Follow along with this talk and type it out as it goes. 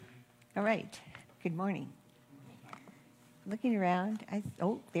All right. Good morning. Looking around,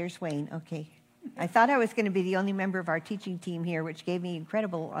 there's Wayne. Okay. I thought I was going to be the only member of our teaching team here, which gave me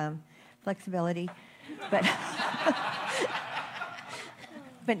incredible flexibility. But,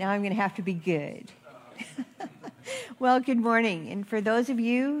 but now I'm going to have to be good. Well, good morning. And for those of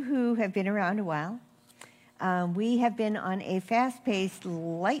you who have been around a while, we have been on a fast-paced,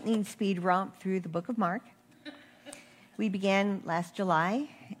 lightning speed romp through the book of Mark. We began last July,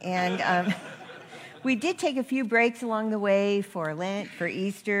 and we did take a few breaks along the way for Lent, for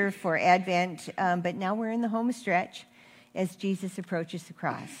Easter, for Advent, but now we're in the home stretch as Jesus approaches the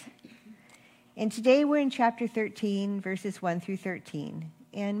cross. And today we're in chapter 13, verses 1 through 13.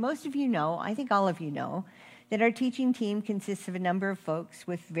 And most of you know, I think all of you know, that our teaching team consists of a number of folks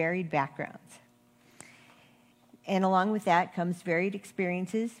with varied backgrounds. And along with that comes varied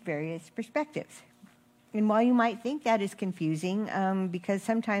experiences, various perspectives. And while you might think that is confusing, because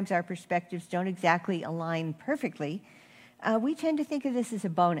sometimes our perspectives don't exactly align perfectly, we tend to think of this as a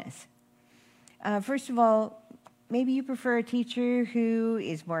bonus. First of all, maybe you prefer a teacher who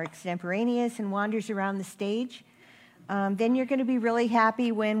is more extemporaneous and wanders around the stage. Then you're going to be really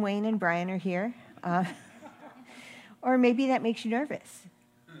happy when Wayne and Brian are here. Or maybe that makes you nervous.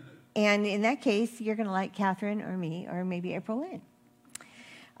 And in that case, you're going to like Catherine or me or maybe April Lynn.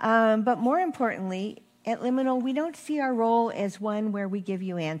 But more importantly, at Liminal, we don't see our role as one where we give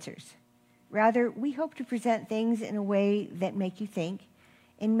you answers. Rather, we hope to present things in a way that make you think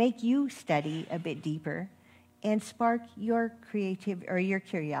and make you study a bit deeper and spark your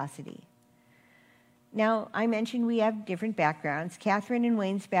curiosity. Now, I mentioned we have different backgrounds. Catherine and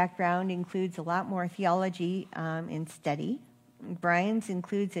Wayne's background includes a lot more theology and study. Brian's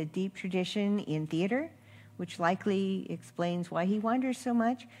includes a deep tradition in theater, which likely explains why he wanders so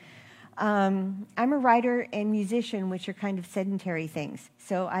much. I'm a writer and musician, which are kind of sedentary things.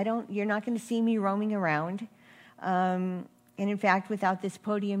 So you're not going to see me roaming around. And in fact, without this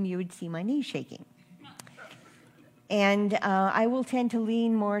podium, you would see my knees shaking. And I will tend to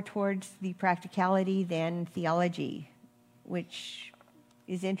lean more towards the practicality than theology, which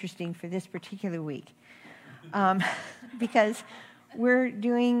is interesting for this particular week. Because we're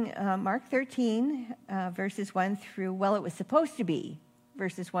doing Mark 13, verses 1 through, well, it was supposed to be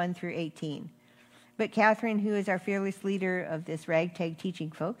verses 1 through 18. But Catherine, who is our fearless leader of this ragtag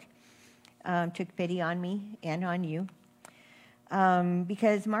teaching folk, took pity on me and on you.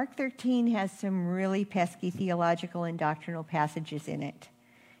 Because Mark 13 has some really pesky theological and doctrinal passages in it.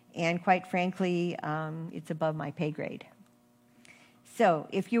 And quite frankly, it's above my pay grade. So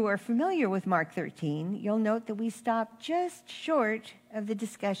if you are familiar with Mark 13, you'll note that we stop just short of the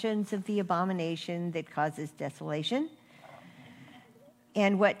discussions of the abomination that causes desolation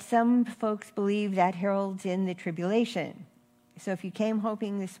and what some folks believe that heralds in the tribulation. So if you came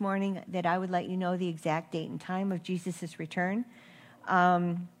hoping this morning that I would let you know the exact date and time of Jesus' return,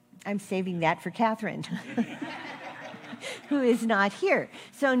 I'm saving that for Catherine, who is not here.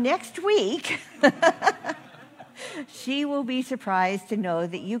 So next week, she will be surprised to know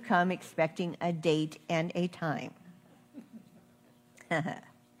that you come expecting a date and a time.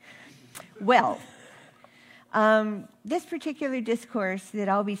 Well, this particular discourse that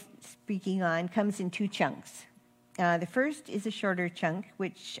I'll be speaking on comes in two chunks. The first is a shorter chunk,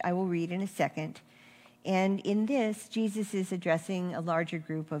 which I will read in a second. And in this, Jesus is addressing a larger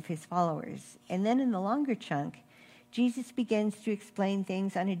group of his followers. And then in the longer chunk, Jesus begins to explain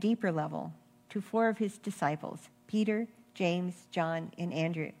things on a deeper level to four of his disciples, Peter, James, John, and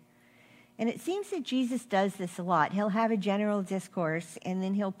Andrew. And it seems that Jesus does this a lot. He'll have a general discourse, and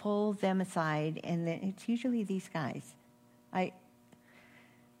then he'll pull them aside, and then it's usually these guys.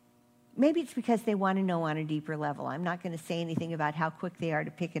 Maybe it's because they want to know on a deeper level. I'm not going to say anything about how quick they are to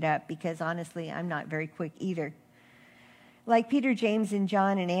pick it up, because honestly, I'm not very quick either. Like Peter, James, and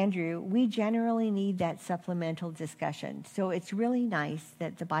John, and Andrew, we generally need that supplemental discussion. So it's really nice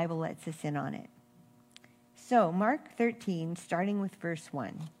that the Bible lets us in on it. So Mark 13, starting with verse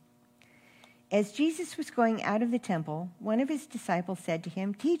 1. As Jesus was going out of the temple, one of his disciples said to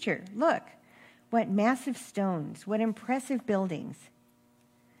him, "Teacher, look, what massive stones, what impressive buildings."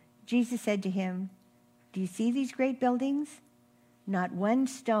 Jesus said to him, "Do you see these great buildings? Not one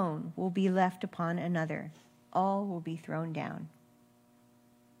stone will be left upon another. All will be thrown down."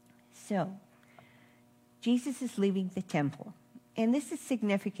 So, Jesus is leaving the temple. And this is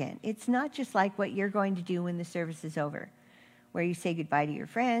significant. It's not just like what you're going to do when the service is over, where you say goodbye to your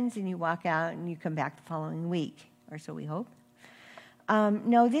friends and you walk out and you come back the following week, or so we hope.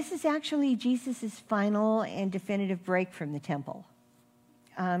 No, this is actually Jesus' final and definitive break from the temple.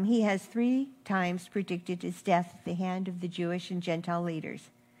 He has 3 times predicted his death at the hand of the Jewish and Gentile leaders.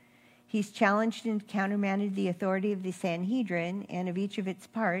 He's challenged and countermanded the authority of the Sanhedrin and of each of its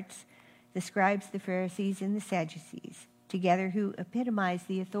parts, the scribes, the Pharisees, and the Sadducees, together who epitomize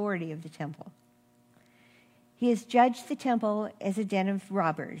the authority of the temple. He has judged the temple as a den of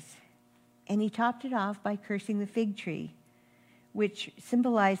robbers, and he topped it off by cursing the fig tree, which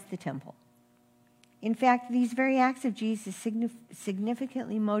symbolized the temple. In fact, these very acts of Jesus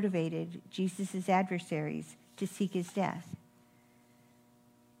significantly motivated Jesus' adversaries to seek his death.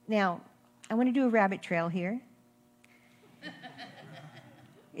 Now, I want to do a rabbit trail here.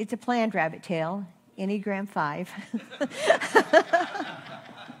 It's a planned rabbit trail, Enneagram 5.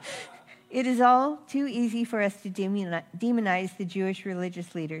 It is all too easy for us to demonize the Jewish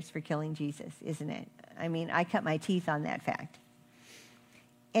religious leaders for killing Jesus, isn't it? I mean, I cut my teeth on that fact.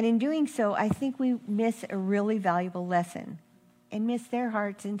 And in doing so, I think we miss a really valuable lesson and miss their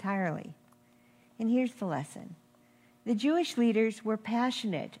hearts entirely. And here's the lesson. The Jewish leaders were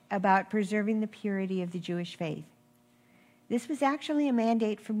passionate about preserving the purity of the Jewish faith. This was actually a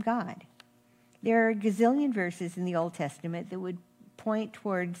mandate from God. There are a gazillion verses in the Old Testament that would point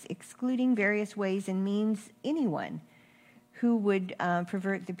towards excluding various ways and means anyone who would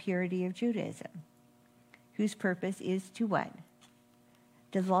pervert the purity of Judaism, whose purpose is to what?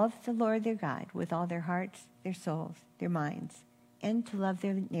 To love the Lord their God with all their hearts, their souls, their minds, and to love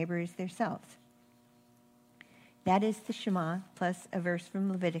their neighbors themselves. That is the Shema plus a verse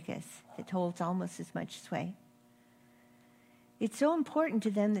from Leviticus that holds almost as much sway. It's so important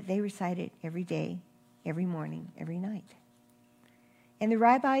to them that they recite it every day, every morning, every night. And the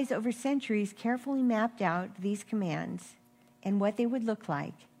rabbis over centuries carefully mapped out these commands and what they would look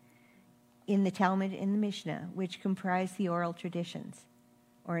like in the Talmud and the Mishnah, which comprise the oral traditions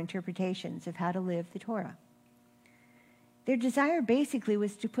or interpretations of how to live the Torah. Their desire basically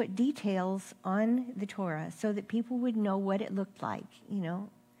was to put details on the Torah so that people would know what it looked like. You know,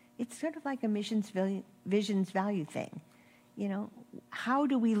 it's sort of like a visions value thing. You know, how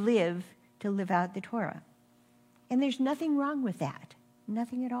do we live to live out the Torah? And there's nothing wrong with that.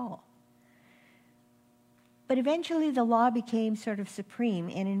 Nothing at all. But eventually the law became sort of supreme,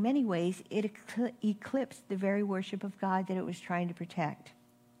 and in many ways it eclipsed the very worship of God that it was trying to protect.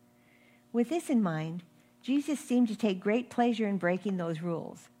 With this in mind, Jesus seemed to take great pleasure in breaking those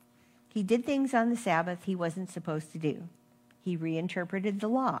rules. He did things on the Sabbath he wasn't supposed to do. He reinterpreted the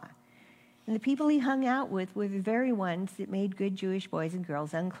law. And the people he hung out with were the very ones that made good Jewish boys and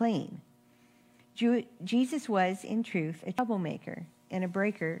girls unclean. Jesus was, in truth, a troublemaker and a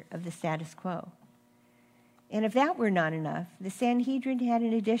breaker of the status quo. And if that were not enough, the Sanhedrin had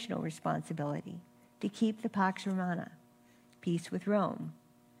an additional responsibility, to keep the Pax Romana, peace with Rome.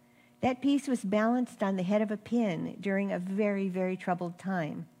 That peace was balanced on the head of a pin during a very, very troubled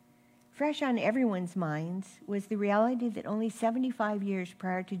time. Fresh on everyone's minds was the reality that only 75 years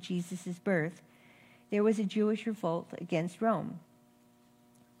prior to Jesus' birth, there was a Jewish revolt against Rome.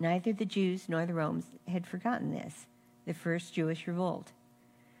 Neither the Jews nor the Romans had forgotten this, the first Jewish revolt.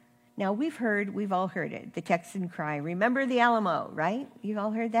 Now, we've all heard it, the Texan cry, remember the Alamo, right? You've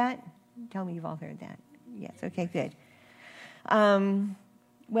all heard that? Tell me you've all heard that. Yes, okay, good.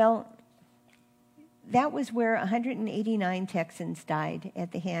 Well, that was where 189 Texans died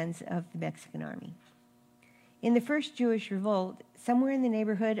at the hands of the Mexican army. In the first Jewish revolt, somewhere in the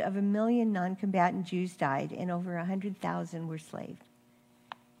neighborhood of 1 million non-combatant Jews died and over 100,000 were slaved.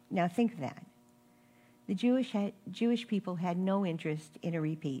 Now think of that. The Jewish people had no interest in a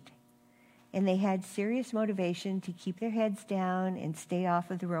repeat, and they had serious motivation to keep their heads down and stay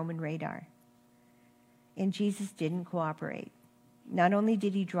off of the Roman radar. And Jesus didn't cooperate. Not only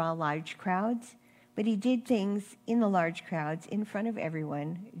did he draw large crowds, but he did things in the large crowds in front of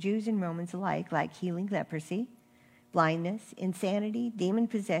everyone, Jews and Romans alike, like healing leprosy, blindness, insanity, demon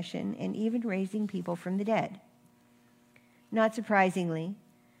possession, and even raising people from the dead. Not surprisingly,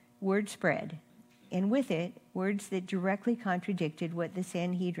 word spread, and with it, words that directly contradicted what the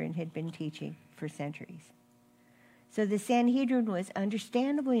Sanhedrin had been teaching for centuries. So the Sanhedrin was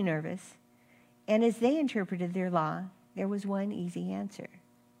understandably nervous, and as they interpreted their law, there was one easy answer.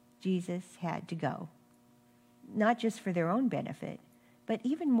 Jesus had to go. Not just for their own benefit, but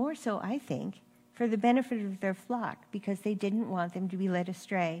even more so, I think, for the benefit of their flock, because they didn't want them to be led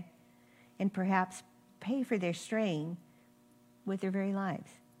astray and perhaps pay for their straying with their very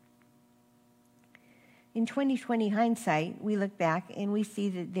lives. In 2020 hindsight, we look back and we see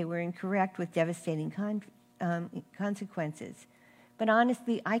that they were incorrect with devastating consequences. But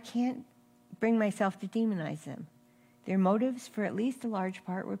honestly, I can't bring myself to demonize them. Their motives, for at least a large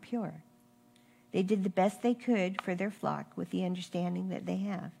part, were pure. They did the best they could for their flock with the understanding that they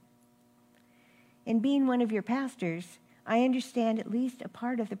have. And being one of your pastors, I understand at least a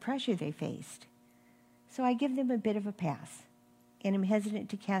part of the pressure they faced. So I give them a bit of a pass, and am hesitant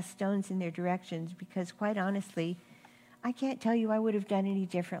to cast stones in their directions because, quite honestly, I can't tell you I would have done any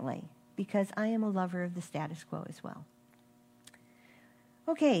differently, because I am a lover of the status quo as well.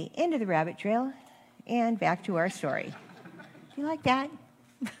 Okay, end of the rabbit trail, and back to our story. You like that?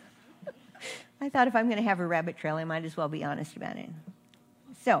 I thought if I'm going to have a rabbit trail, I might as well be honest about it.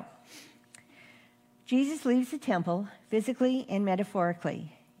 So, Jesus leaves the temple, physically and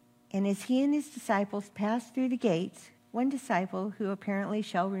metaphorically. And as he and his disciples pass through the gates, one disciple, who apparently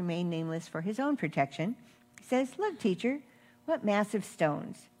shall remain nameless for his own protection, says, "Look, teacher, what massive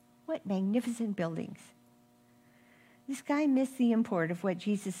stones, what magnificent buildings." This guy missed the import of what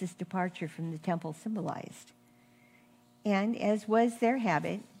Jesus' departure from the temple symbolized. And as was their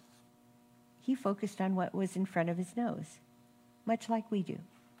habit, he focused on what was in front of his nose, much like we do.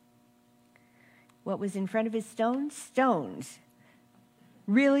 What was in front of his stones? Stones.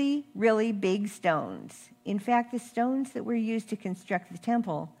 Really, really big stones. In fact, the stones that were used to construct the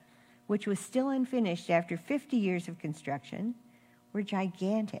temple, which was still unfinished after 50 years of construction, were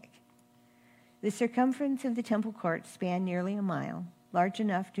gigantic. The circumference of the temple court spanned nearly a mile, large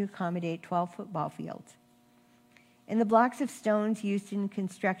enough to accommodate 12 football fields. And the blocks of stones used in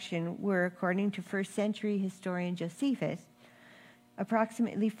construction were, according to first century historian Josephus,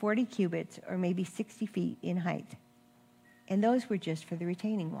 approximately 40 cubits or maybe 60 feet in height. And those were just for the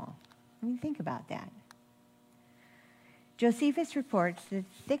retaining wall. I mean, think about that. Josephus reports that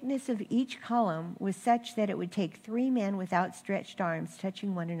the thickness of each column was such that it would take 3 men with outstretched arms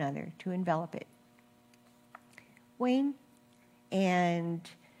touching one another to envelop it. Wayne and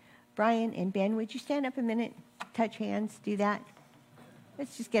Brian and Ben, would you stand up a minute, touch hands, do that?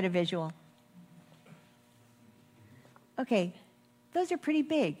 Let's just get a visual. Okay, those are pretty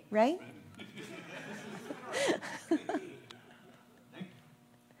big, right?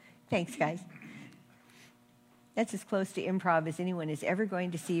 Thanks, guys. That's as close to improv as anyone is ever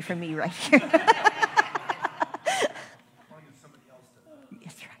going to see from me right here.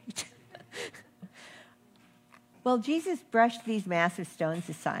 That's right. Well, Jesus brushed these massive stones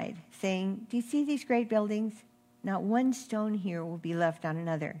aside, saying, "Do you see these great buildings? Not one stone here will be left on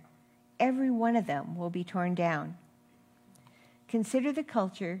another. Every one of them will be torn down. Consider the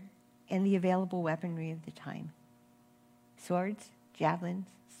culture and the available weaponry of the time. Swords, javelins,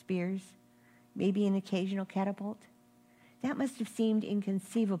 spears, maybe an occasional catapult. That must have seemed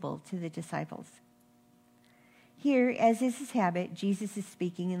inconceivable to the disciples." Here, as is his habit, Jesus is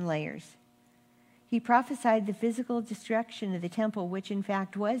speaking in layers. He prophesied the physical destruction of the temple, which in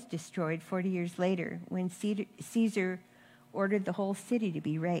fact was destroyed 40 years later when Caesar ordered the whole city to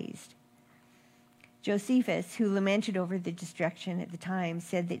be razed. Josephus, who lamented over the destruction at the time,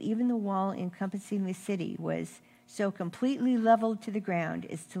 said that even the wall encompassing the city was so completely leveled to the ground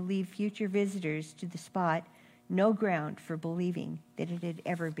as to leave future visitors to the spot no ground for believing that it had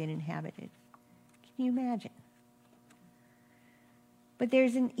ever been inhabited. Can you imagine? But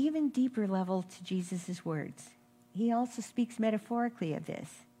there's an even deeper level to Jesus' words. He also speaks metaphorically of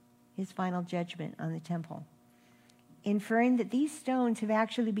this, his final judgment on the temple, inferring that these stones have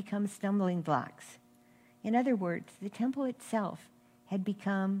actually become stumbling blocks. In other words, the temple itself had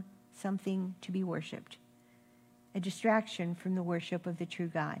become something to be worshipped, a distraction from the worship of the true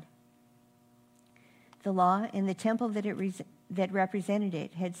God. The law and the temple that represented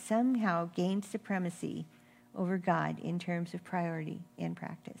it had somehow gained supremacy over God in terms of priority and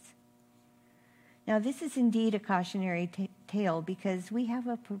practice. Now, this is indeed a cautionary tale because we have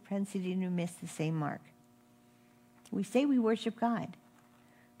a propensity to miss the same mark. We say we worship God,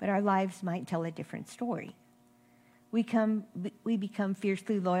 but our lives might tell a different story. We become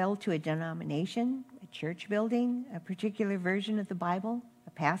fiercely loyal to a denomination, a church building, a particular version of the Bible,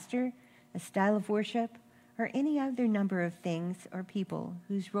 a pastor, a style of worship, or any other number of things or people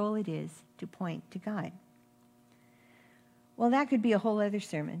whose role it is to point to God. Well, that could be a whole other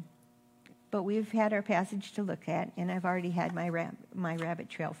sermon, but we've had our passage to look at, and I've already had my rabbit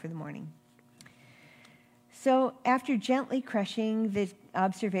trail for the morning. So after gently crushing the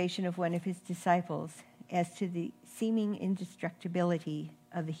observation of one of his disciples as to the seeming indestructibility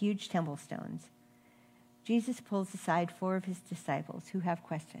of the huge temple stones, Jesus pulls aside 4 of his disciples who have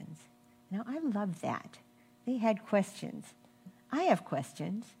questions. Now, I love that. They had questions. I have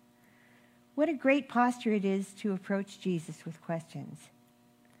questions. What a great posture it is to approach Jesus with questions.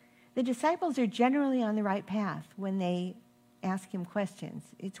 The disciples are generally on the right path when they ask him questions.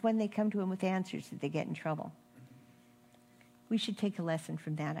 It's when they come to him with answers that they get in trouble. We should take a lesson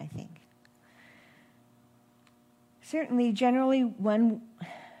from that, I think. Certainly, generally, one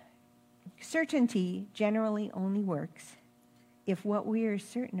Certainty generally only works if what we are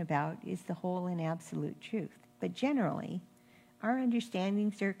certain about is the whole and absolute truth. But generally, our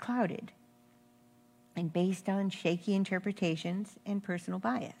understandings are clouded and based on shaky interpretations and personal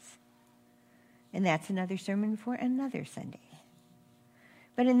bias. And that's another sermon for another Sunday.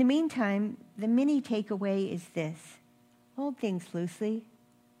 But in the meantime, the mini takeaway is this: hold things loosely,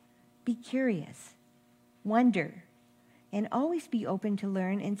 be curious, wonder, and always be open to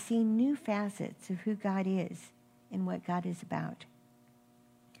learn and see new facets of who God is and what God is about.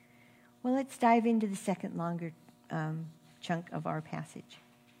 Well, let's dive into the second longer chunk of our passage.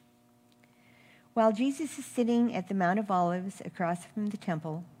 While Jesus is sitting at the Mount of Olives across from the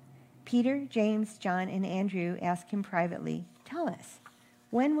temple, Peter, James, John, and Andrew ask him privately, "Tell us,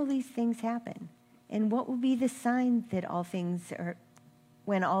 when will these things happen? And what will be the sign that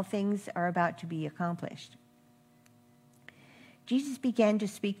when all things are about to be accomplished?" Jesus began to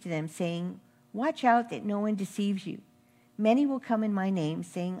speak to them, saying, "Watch out that no one deceives you. Many will come in my name,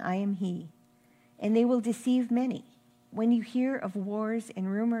 saying, 'I am he,' and they will deceive many. When you hear of wars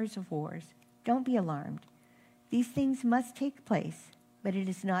and rumors of wars, don't be alarmed. These things must take place, but it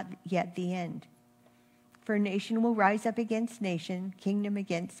is not yet the end. For nation will rise up against nation, kingdom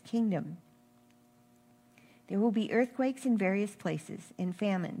against kingdom. There will be earthquakes in various places and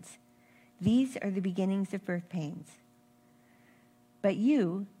famines. These are the beginnings of birth pains. But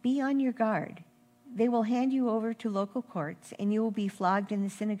you, be on your guard. They will hand you over to local courts, and you will be flogged in the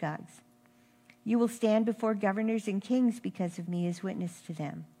synagogues. You will stand before governors and kings because of me as witness to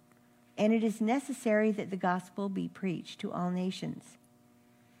them. And it is necessary that the gospel be preached to all nations.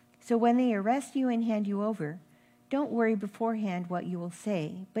 So when they arrest you and hand you over, don't worry beforehand what you will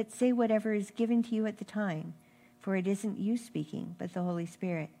say, but say whatever is given to you at the time, for it isn't you speaking, but the Holy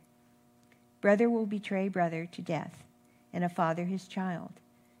Spirit. Brother will betray brother to death, and a father his child.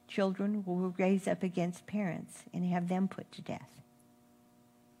 Children will raise up against parents and have them put to death."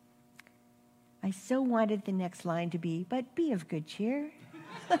 I so wanted the next line to be, "But be of good cheer."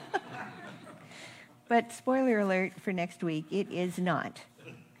 But spoiler alert for next week, it is not.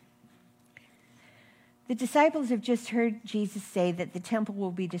 The disciples have just heard Jesus say that the temple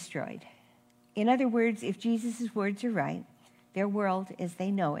will be destroyed. In other words, if Jesus' words are right, their world as they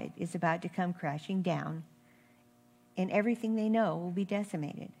know it is about to come crashing down, and everything they know will be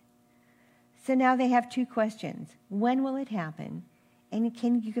decimated. So now they have two questions. When will it happen? And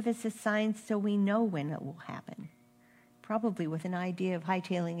can you give us a sign so we know when it will happen? Probably with an idea of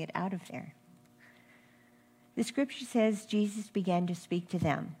hightailing it out of there. The scripture says Jesus began to speak to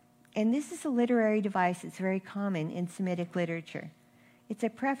them. And this is a literary device that's very common in Semitic literature. It's a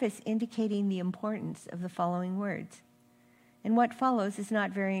preface indicating the importance of the following words. And what follows is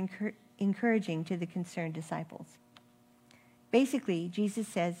not very encouraging to the concerned disciples. Basically, Jesus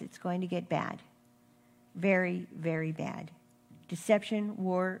says it's going to get bad. Very, very bad. Deception,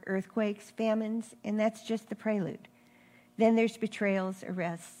 war, earthquakes, famines, and that's just the prelude. Then there's betrayals,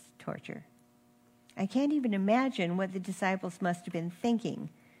 arrests, torture. I can't even imagine what the disciples must have been thinking,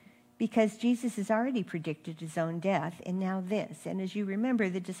 because Jesus has already predicted his own death, and now this. And as you remember,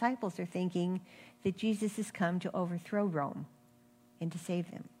 the disciples are thinking that Jesus has come to overthrow Rome and to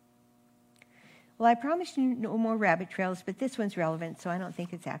save them. Well, I promised you no more rabbit trails, but this one's relevant, so I don't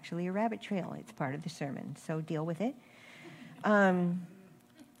think it's actually a rabbit trail. It's part of the sermon, so deal with it.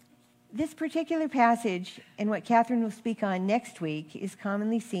 This particular passage, and what Catherine will speak on next week, is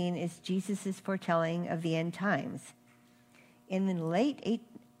commonly seen as Jesus' foretelling of the end times. In the late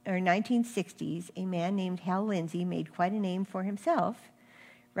 1960s, a man named Hal Lindsey made quite a name for himself,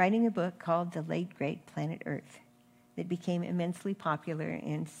 writing a book called The Late Great Planet Earth that became immensely popular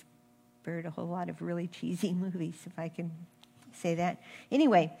and spurred a whole lot of really cheesy movies, if I can say that.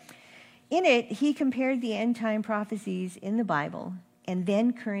 Anyway, in it, he compared the end-time prophecies in the Bible and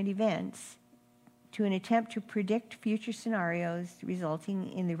then current events to an attempt to predict future scenarios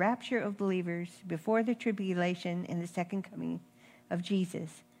resulting in the rapture of believers before the tribulation and the second coming of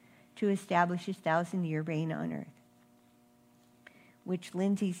Jesus to establish his 1,000-year reign on earth, which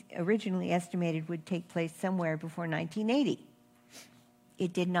Lindsay originally estimated would take place somewhere before 1980.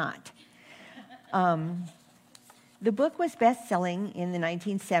 It did not. The book was best-selling in the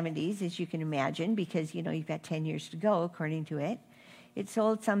 1970s, as you can imagine, because, you've got 10 years to go, according to it. It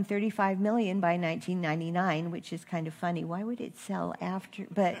sold some 35 million by 1999, which is kind of funny. Why would it sell after?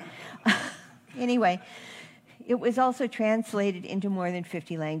 But anyway, it was also translated into more than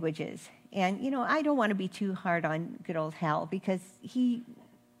 50 languages. And, I don't want to be too hard on good old Hal, because he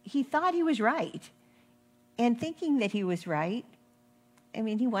thought he was right. And thinking that he was right,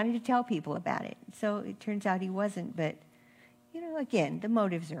 he wanted to tell people about it. So it turns out he wasn't, but, again, the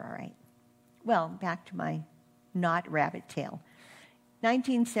motives are all right. Well, back to my not rabbit tail.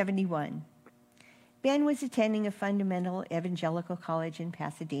 1971. Ben was attending a fundamental evangelical college in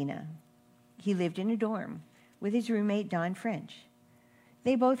Pasadena. He lived in a dorm with his roommate, Don French.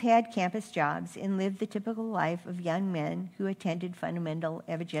 They both had campus jobs and lived the typical life of young men who attended fundamental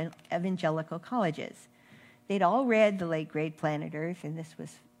evangelical colleges. They'd all read the late great Planet Earth, and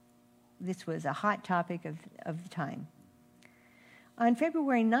this was a hot topic of the time. On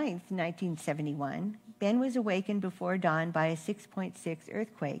February 9th, 1971, Ben was awakened before dawn by a 6.6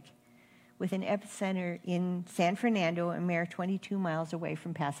 earthquake with an epicenter in San Fernando, a mere 22 miles away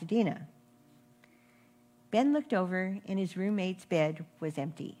from Pasadena. Ben looked over, and his roommate's bed was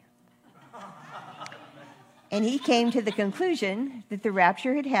empty. And he came to the conclusion that the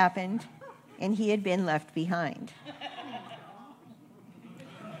rapture had happened, and he had been left behind.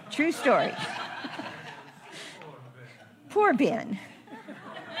 True story. Poor Ben.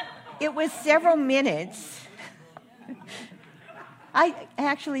 It was several minutes. I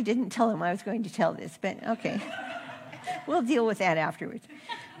actually didn't tell him I was going to tell this, but okay. We'll deal with that afterwards.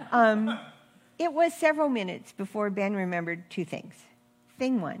 It was several minutes before Ben remembered two things.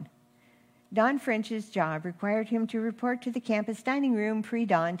 Thing one, Don French's job required him to report to the campus dining room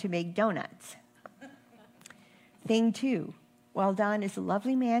pre-dawn to make donuts. Thing two, while Don is a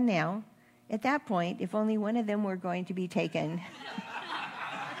lovely man now, at that point, if only one of them were going to be taken,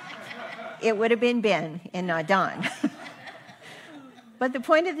 it would have been Ben and not Don. But the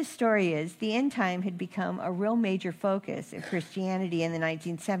point of the story is the end time had become a real major focus of Christianity in the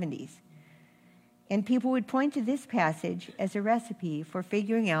 1970s. And people would point to this passage as a recipe for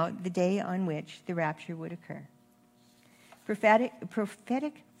figuring out the day on which the rapture would occur.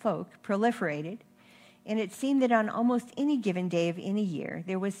 Prophetic folk proliferated, and it seemed that on almost any given day of any year,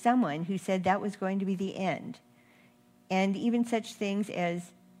 there was someone who said that was going to be the end. And even such things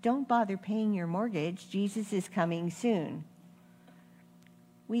as, don't bother paying your mortgage, Jesus is coming soon.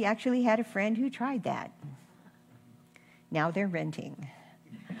 We actually had a friend who tried that. Now they're renting.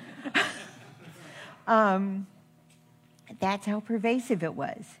 That's how pervasive it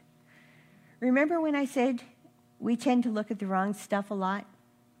was. Remember when I said we tend to look at the wrong stuff a lot?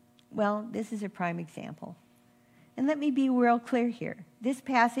 Well, this is a prime example. And let me be real clear here. This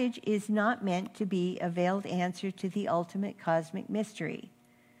passage is not meant to be a veiled answer to the ultimate cosmic mystery,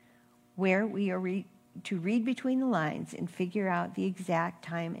 where we are to read between the lines and figure out the exact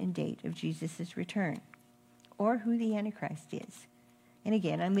time and date of Jesus' return, or who the Antichrist is. And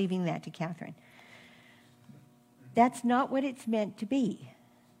again, I'm leaving that to Catherine. That's not what it's meant to be.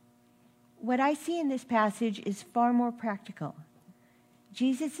 What I see in this passage is far more practical.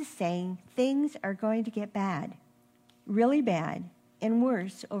 Jesus is saying things are going to get bad, really bad, and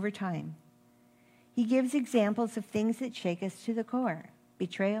worse over time. He gives examples of things that shake us to the core: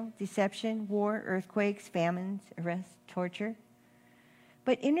 betrayal, deception, war, earthquakes, famines, arrest, torture.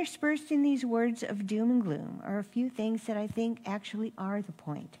 But interspersed in these words of doom and gloom are a few things that I think actually are the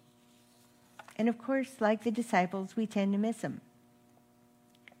point. And of course, like the disciples, we tend to miss them.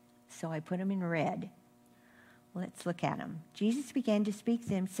 So I put them in red. Let's look at them. Jesus began to speak to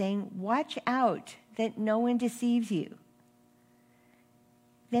them, saying, "Watch out that no one deceives you."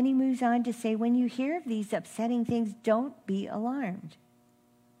 Then he moves on to say, when you hear of these upsetting things, don't be alarmed.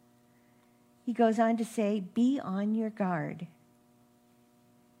 He goes on to say, be on your guard.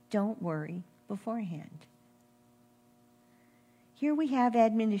 Don't worry beforehand. Here we have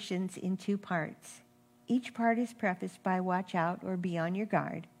admonitions in two parts. Each part is prefaced by watch out or be on your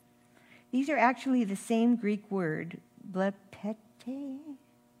guard. These are actually the same Greek word, blepete.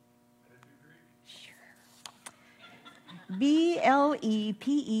 Sure. B-L-E-P-E-T-E.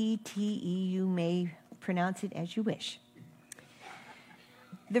 You may pronounce it as you wish.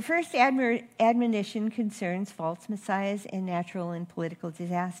 The first admonition concerns false messiahs and natural and political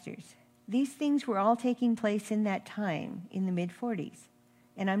disasters. These things were all taking place in that time, in the mid-40s.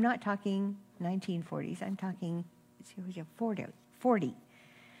 And I'm not talking 1940s, I'm talking 40.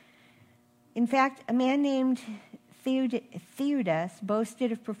 In fact, a man named Theudas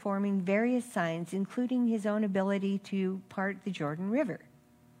boasted of performing various signs, including his own ability to part the Jordan River.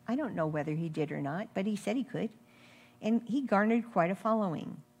 I don't know whether he did or not, but he said he could. And he garnered quite a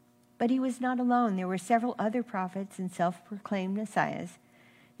following. But he was not alone. There were several other prophets and self-proclaimed messiahs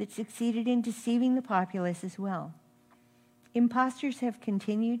that succeeded in deceiving the populace as well. Impostors have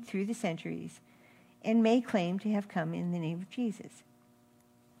continued through the centuries and may claim to have come in the name of Jesus.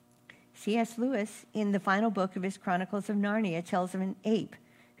 C.S. Lewis, in the final book of his Chronicles of Narnia, tells of an ape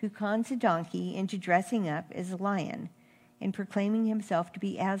who cons a donkey into dressing up as a lion and proclaiming himself to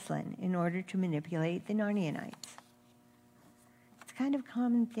be Aslan in order to manipulate the Narnianites. It's kind of a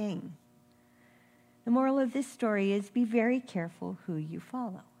common thing. The moral of this story is be very careful who you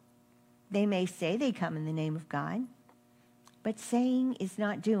follow. They may say they come in the name of God, but saying is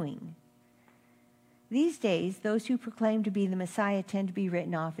not doing. These days, those who proclaim to be the Messiah tend to be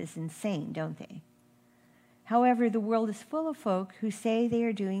written off as insane, don't they? However, the world is full of folk who say they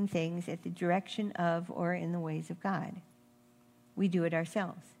are doing things at the direction of or in the ways of God. We do it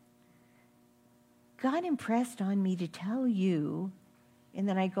ourselves. God impressed on me to tell you, and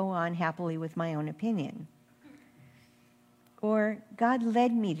then I go on happily with my own opinion. Or, God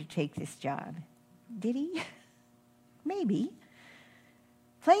led me to take this job. Did he? Maybe.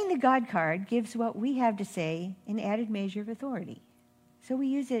 Playing the God card gives what we have to say an added measure of authority, so we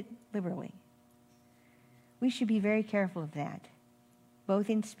use it liberally. We should be very careful of that, both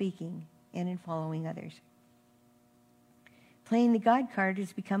in speaking and in following others. Playing the God card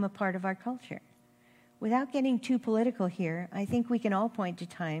has become a part of our culture. Without getting too political here, I think we can all point to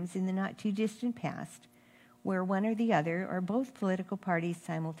times in the not-too-distant past where one or the other, or both political parties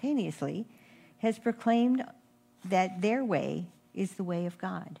simultaneously, has proclaimed that their way is the way of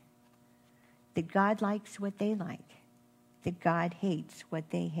God, that God likes what they like, that God hates what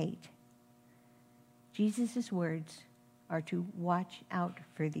they hate. Jesus' words are to watch out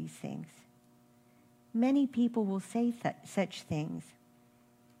for these things. Many people will say such things,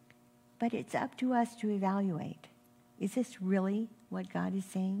 but it's up to us to evaluate. Is this really what God is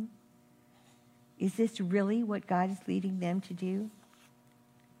saying? Is this really what God is leading them to do?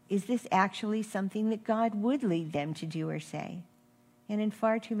 Is this actually something that God would lead them to do or say? And in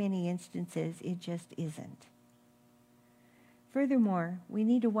far too many instances, it just isn't. Furthermore, we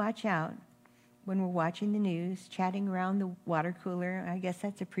need to watch out when we're watching the news, chatting around the water cooler. I guess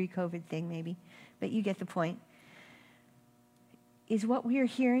that's a pre-COVID thing maybe, but you get the point. Is what we are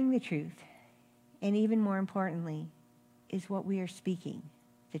hearing the truth? And even more importantly, is what we are speaking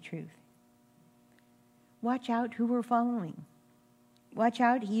the truth? Watch out who we're following. Watch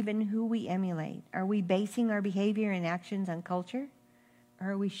out even who we emulate. Are we basing our behavior and actions on culture?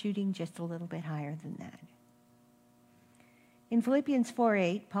 Or are we shooting just a little bit higher than that? In Philippians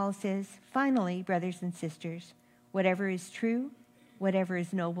 4:8, Paul says, "Finally, brothers and sisters, whatever is true, whatever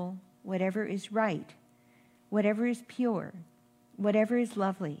is noble, whatever is right, whatever is pure, whatever is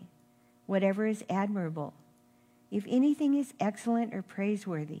lovely, whatever is admirable, if anything is excellent or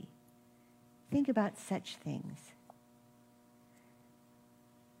praiseworthy, think about such things."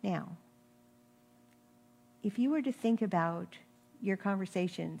 Now, if you were to think about your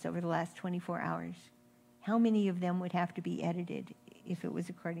conversations over the last 24 hours, how many of them would have to be edited if it was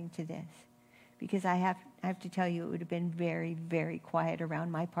according to this? Because I have to tell you, it would have been very, very quiet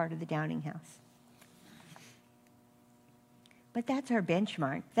around my part of the Downing house. But that's our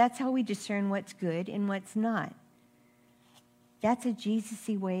benchmark. That's how we discern what's good and what's not. That's a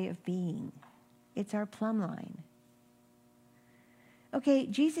Jesus-y way of being. It's our plumb line. Okay,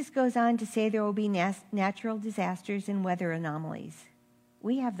 Jesus goes on to say there will be natural disasters and weather anomalies.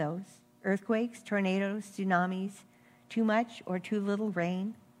 We have those. Earthquakes, tornadoes, tsunamis, too much or too little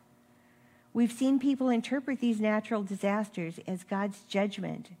rain. We've seen people interpret these natural disasters as God's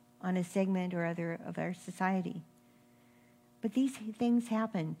judgment on a segment or other of our society. But these things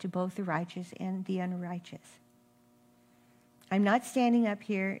happen to both the righteous and the unrighteous. I'm not standing up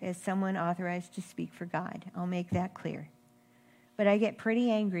here as someone authorized to speak for God. I'll make that clear. But I get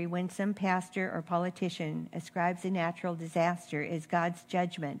pretty angry when some pastor or politician ascribes a natural disaster as God's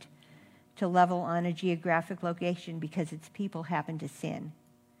judgment to level on a geographic location because its people happen to sin.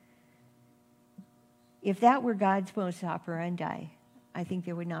 If that were God's modus operandi, I think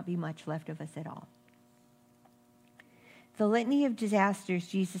there would not be much left of us at all. The litany of disasters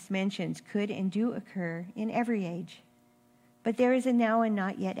Jesus mentions could and do occur in every age, but there is a now and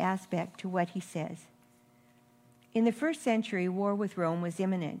not yet aspect to what he says. In the first century, war with Rome was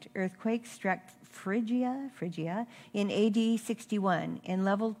imminent. Earthquakes struck Phrygia in AD 61 and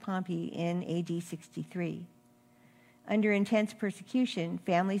leveled Pompeii in AD 63. Under intense persecution,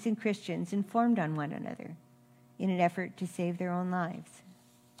 families and Christians informed on one another in an effort to save their own lives.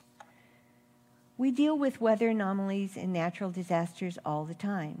 We deal with weather anomalies and natural disasters all the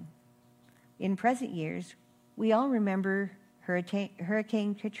time. In present years, we all remember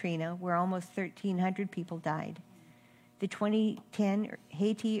Hurricane Katrina, where almost 1,300 people died. The 2010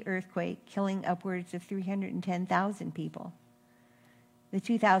 Haiti earthquake, killing upwards of 310,000 people. The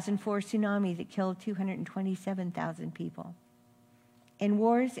 2004 tsunami that killed 227,000 people. And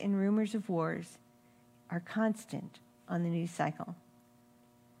wars and rumors of wars are constant on the news cycle.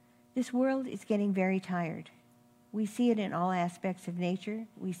 This world is getting very tired. We see it in all aspects of nature.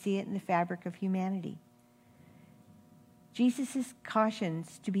 We see it in the fabric of humanity. Jesus'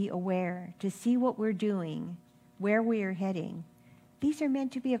 cautions to be aware, to see what we're doing, where we are heading, these are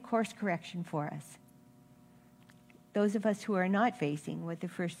meant to be a course correction for us. Those of us who are not facing what the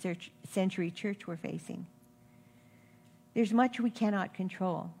first century church were facing. There's much we cannot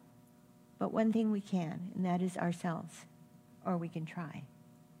control, but one thing we can, and that is ourselves, or we can try.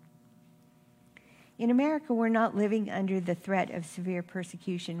 In America, we're not living under the threat of severe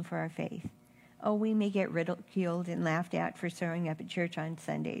persecution for our faith. Oh, we may get ridiculed and laughed at for showing up at church on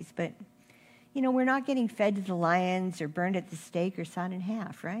Sundays, but, we're not getting fed to the lions or burned at the stake or sawn in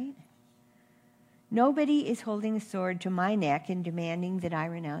half, right? Nobody is holding a sword to my neck and demanding that I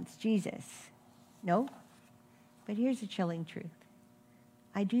renounce Jesus. Nope. But here's a chilling truth.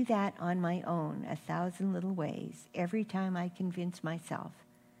 I do that on my own, 1,000 little ways, every time I convince myself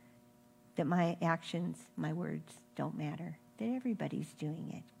that my actions, my words don't matter, that everybody's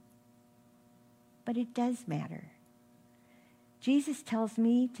doing it. But it does matter. Jesus tells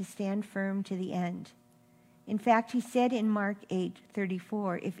me to stand firm to the end. In fact, he said in Mark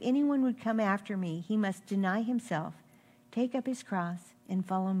 8:34, if anyone would come after me, he must deny himself, take up his cross, and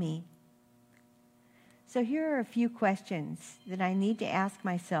follow me. So here are a few questions that I need to ask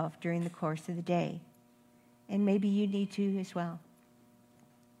myself during the course of the day. And maybe you need to as well.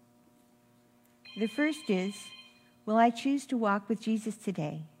 The first is, will I choose to walk with Jesus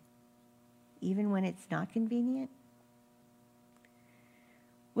today, even when it's not convenient?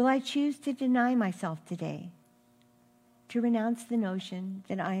 Will I choose to deny myself today, to renounce the notion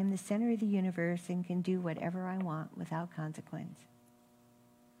that I am the center of the universe and can do whatever I want without consequence?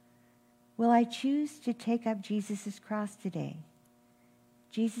 Will I choose to take up Jesus' cross today,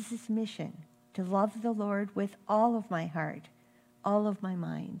 Jesus' mission to love the Lord with all of my heart, all of my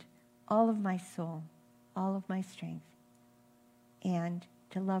mind, all of my soul, all of my strength, and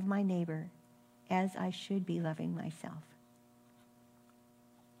to love my neighbor as I should be loving myself?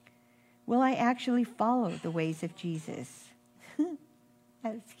 Will I actually follow the ways of Jesus?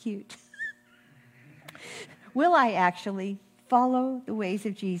 That's cute. Will I actually follow the ways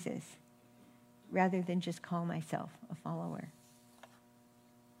of Jesus rather than just call myself a follower?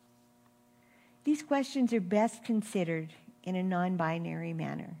 These questions are best considered in a non-binary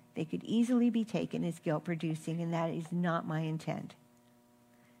manner. They could easily be taken as guilt-producing, and that is not my intent.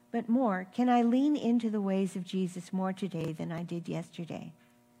 But more, can I lean into the ways of Jesus more today than I did yesterday?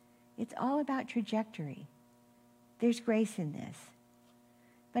 It's all about trajectory. There's grace in this.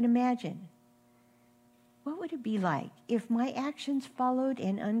 But imagine, what would it be like if my actions followed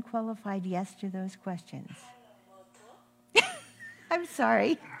an unqualified yes to those questions? I'm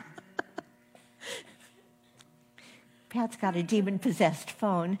sorry. Pat's got a demon-possessed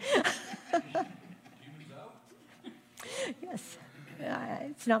phone. Yes,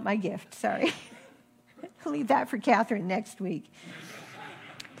 it's not my gift, sorry. I'll leave that for Catherine next week.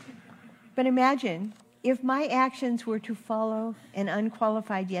 But imagine if my actions were to follow an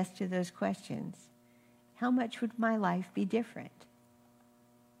unqualified yes to those questions, how much would my life be different?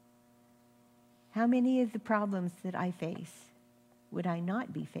 How many of the problems that I face would I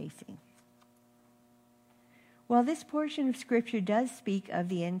not be facing? While this portion of Scripture does speak of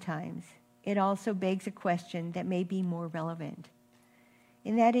the end times, it also begs a question that may be more relevant.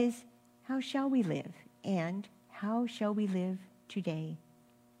 And that is, how shall we live? And how shall we live today?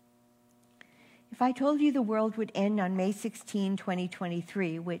 If I told you the world would end on May 16,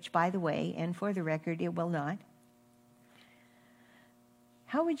 2023, which, by the way, and for the record, it will not,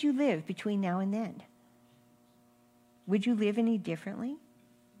 how would you live between now and then? Would you live any differently?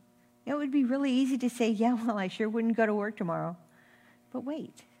 It would be really easy to say, yeah, well, I sure wouldn't go to work tomorrow. But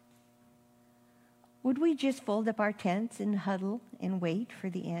wait. Would we just fold up our tents and huddle and wait for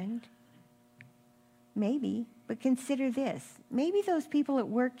the end? Maybe, but consider this. Maybe those people at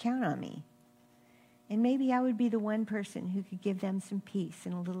work count on me. And maybe I would be the one person who could give them some peace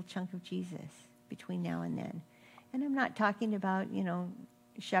and a little chunk of Jesus between now and then. And I'm not talking about,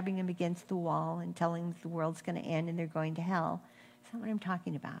 shoving them against the wall and telling them the world's going to end and they're going to hell. That's not what I'm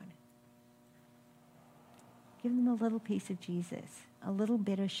talking about. Give them a little piece of Jesus, a little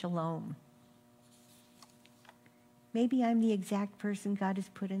bit of shalom. Maybe I'm the exact person God has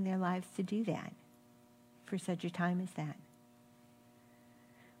put in their lives to do that for such a time as that.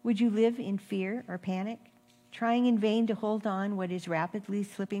 Would you live in fear or panic, trying in vain to hold on what is rapidly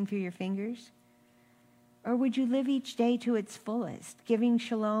slipping through your fingers? Or would you live each day to its fullest, giving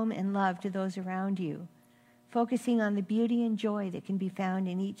shalom and love to those around you, focusing on the beauty and joy that can be found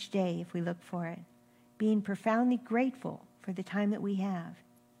in each day if we look for it, being profoundly grateful for the time that we have?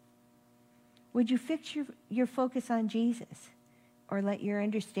 Would you fix your focus on Jesus, or let your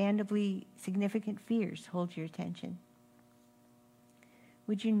understandably significant fears hold your attention?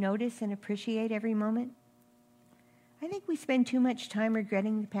 Would you notice and appreciate every moment? I think we spend too much time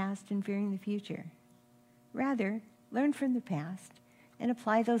regretting the past and fearing the future. Rather, learn from the past and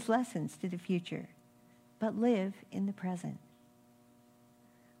apply those lessons to the future, but live in the present.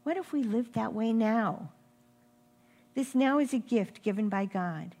 What if we lived that way now? This now is a gift given by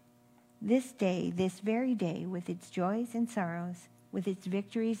God. This day, this very day, with its joys and sorrows, with its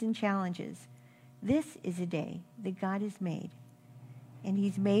victories and challenges, this is a day that God has made, and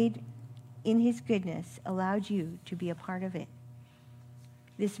he's made in his goodness, allowed you to be a part of it.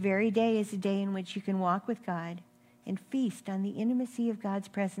 This very day is a day in which you can walk with God and feast on the intimacy of God's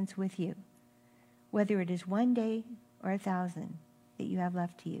presence with you, whether it is 1 day or 1,000 that you have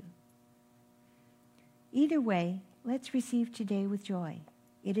left to you. Either way, let's receive today with joy.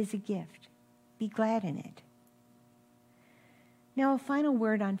 It is a gift. Be glad in it. Now, a final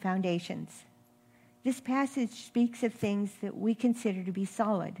word on foundations. This passage speaks of things that we consider to be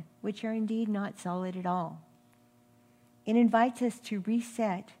solid, which are indeed not solid at all. It invites us to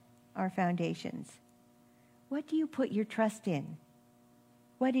reset our foundations. What do you put your trust in?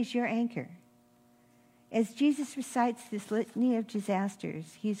 What is your anchor? As Jesus recites this litany of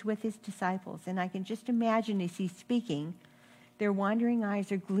disasters, he's with his disciples, and I can just imagine as he's speaking, their wandering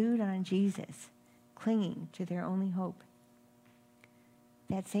eyes are glued on Jesus, clinging to their only hope.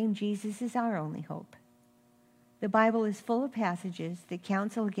 That same Jesus is our only hope. The Bible is full of passages that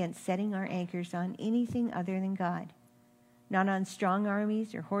counsel against setting our anchors on anything other than God, not on strong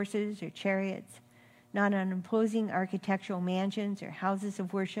armies or horses or chariots, not on imposing architectural mansions or houses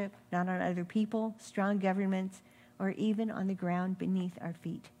of worship, not on other people, strong governments, or even on the ground beneath our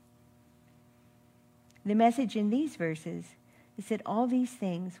feet. The message in these verses is that all these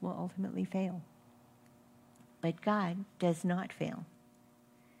things will ultimately fail. But God does not fail.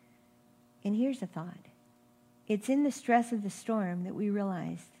 And here's a thought. It's in the stress of the storm that we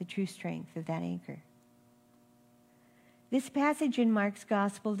realize the true strength of that anchor. This passage in Mark's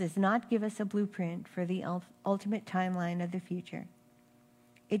gospel does not give us a blueprint for the ultimate timeline of the future.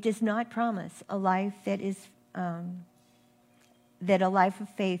 It does not promise a life that a life of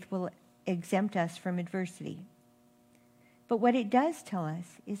faith will exempt us from adversity. But what it does tell us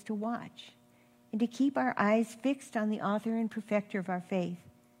is to watch and to keep our eyes fixed on the author and perfecter of our faith,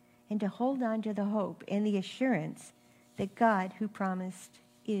 and to hold on to the hope and the assurance that God, who promised,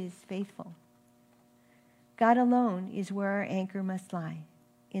 is faithful. God alone is where our anchor must lie,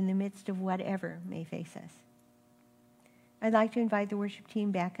 in the midst of whatever may face us. I'd like to invite the worship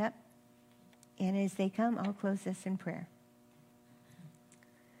team back up, and as they come, I'll close this in prayer.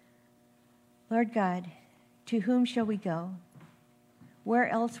 Lord God, to whom shall we go? Where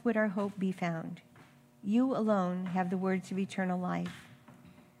else would our hope be found? You alone have the words of eternal life,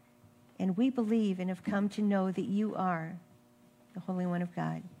 and we believe and have come to know that you are the Holy One of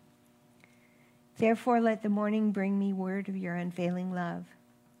God. Therefore, let the morning bring me word of your unfailing love.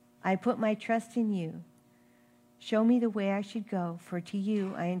 I put my trust in you. Show me the way I should go, for to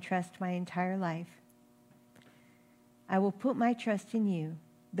you I entrust my entire life. I will put my trust in you,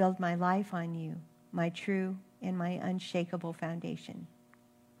 build my life on you, my true and my unshakable foundation.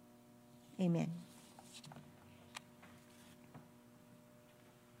 Amen.